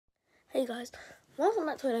Hey guys, welcome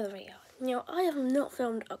back to another video. I have not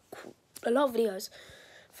filmed a lot of videos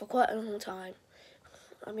for quite a long time.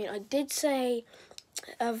 I mean, I did say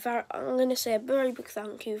I'm going to say a very big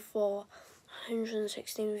thank you for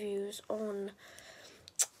 116 views on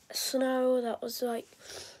Snow. That was like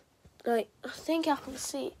I think I can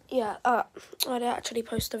see. Yeah, I did actually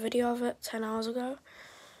post a video of it 10 hours ago.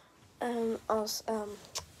 I was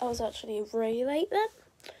actually really late then,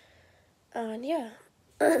 and yeah.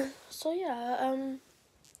 So yeah,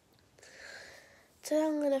 today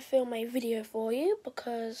I'm gonna film a video for you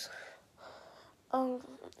because,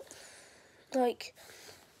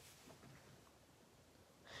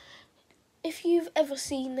 if you've ever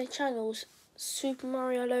seen the channels Super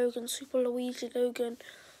Mario Logan, Super Luigi Logan,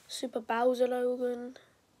 Super Bowser Logan,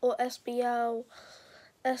 or SBL,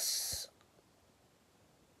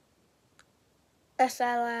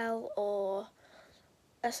 SLL, or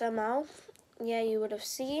SML, yeah, you would have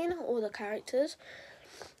seen all the characters.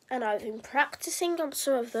 And I've been practicing on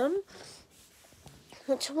some of them,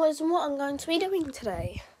 which was what I'm going to be doing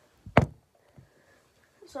today.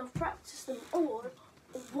 So I've practiced them all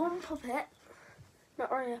with one puppet,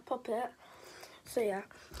 not really a puppet. So yeah,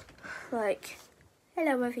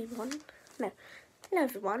 hello everyone. No, hello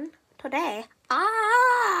everyone. Today,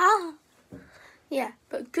 yeah,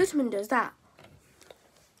 but Guzman does that.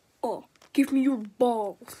 Oh, give me your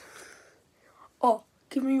balls. Oh,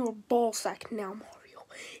 give me your ball sack now, Mario.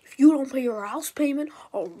 If you don't pay your house payment,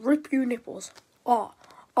 I'll rip your nipples. I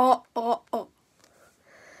don't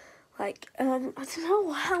know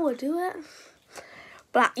how I do it.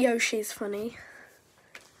 Black Yoshi's funny.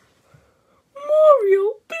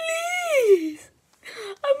 Mario, please!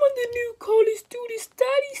 I'm on the new Call of Duty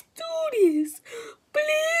Studies.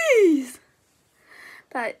 Please!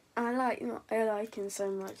 I like him so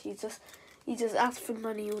much. He just asks for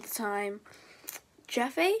money all the time.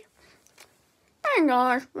 Jeffy? Hey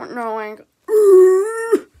guys, what doing?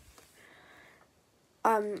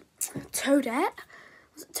 Toadette?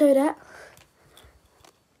 Was it Toadette?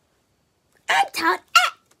 Toad.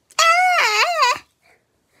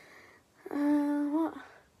 What?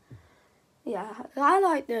 Yeah, I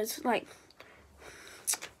like those,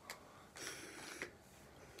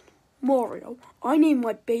 Mario, I named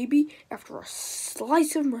my baby after a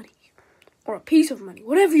slice of money. Or a piece of money,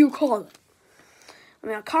 whatever you call it. I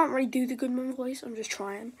mean, I can't really do the Goodman voice, I'm just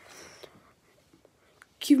trying.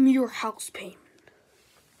 Give me your house payment.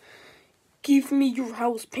 Give me your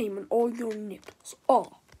house payment or your nipples.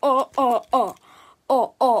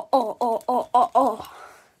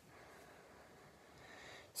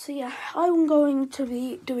 So yeah, I'm going to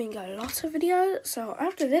be doing a lot of videos. So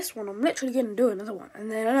after this one, I'm literally going to do another one, and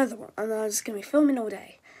then another one, and then I'm just going to be filming all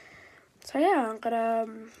day. So yeah, I'm gonna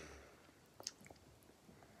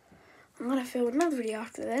film another video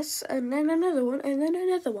after this, and then another one, and then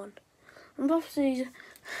another one. And obviously,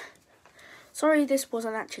 sorry this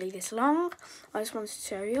wasn't actually this long. I just wanted to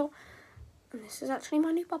show you, and this is actually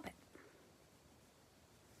my new puppet.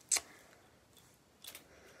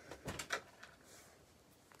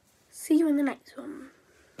 See you in the next one.